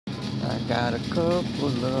got a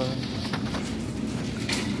couple of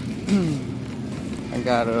I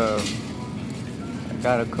got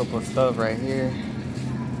a couple of stuff right here.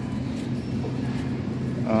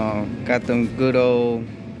 Got them good old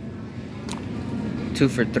 2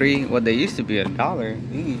 for $3. Well, they used to be $1.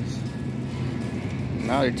 These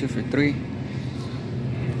now they're 2 for $3.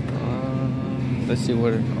 Let's see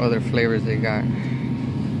what other flavors they got.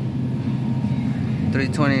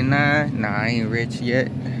 $3.29. Nah, I ain't rich yet.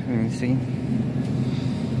 Let me see.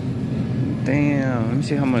 Damn. Let me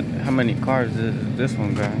see how many carbs this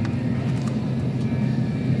one got.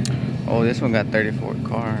 Oh, this one got 34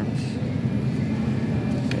 carbs.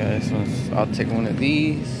 Yeah, this one's. I'll take one of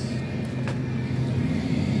these.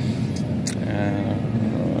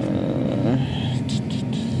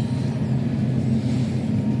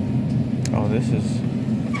 Oh, this is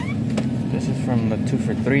from the 2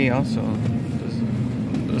 for $3 also.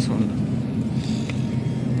 This one,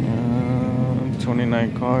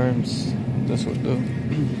 29 carbs. This will do.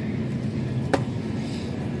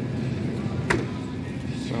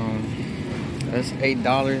 So that's $8.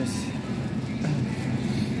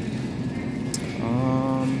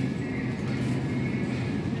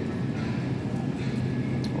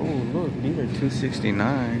 Oh look, these are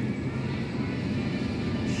 $2.69.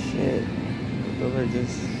 Shit, those are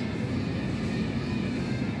just.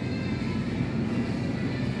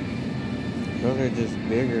 Those are just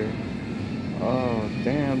bigger. Oh,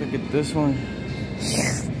 damn, look at this one.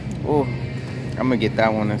 Oh, I'm gonna get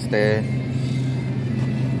that one instead.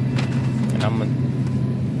 And I'm gonna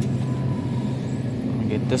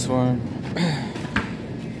get this one.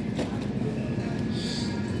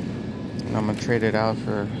 And I'm gonna trade it out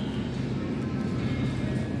for.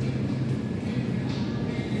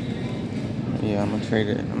 Yeah, I'm gonna trade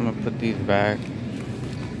it. I'm gonna put these back.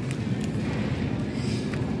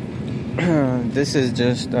 This is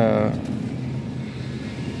just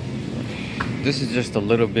a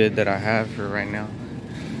little bit that I have for right now.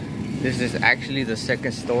 This is actually the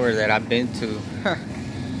second store that I've been to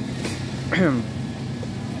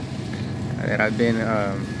that I've been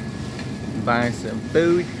buying some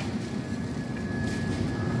food,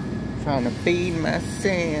 trying to feed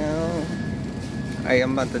myself. Hey,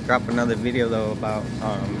 I'm about to drop another video though about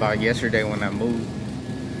yesterday when I moved.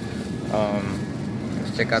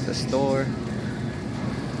 Let's check out the store.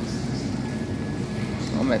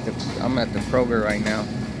 I'm at the Kroger right now.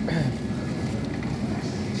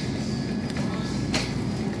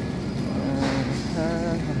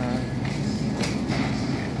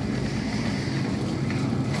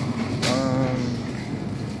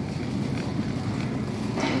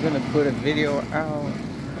 I'm gonna put a video out.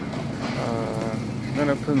 I'm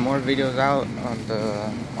gonna put more videos out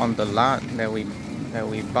on the lot that we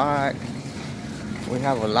bought. We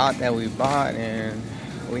have a lot that we bought, and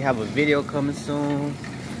we have a video coming soon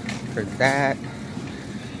for that.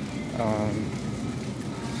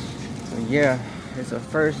 So yeah, it's the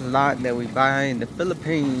first lot that we buy in the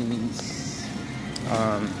Philippines.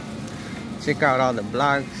 Check out all the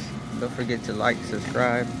blogs. Don't forget to like,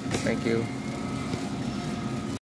 subscribe. Thank you.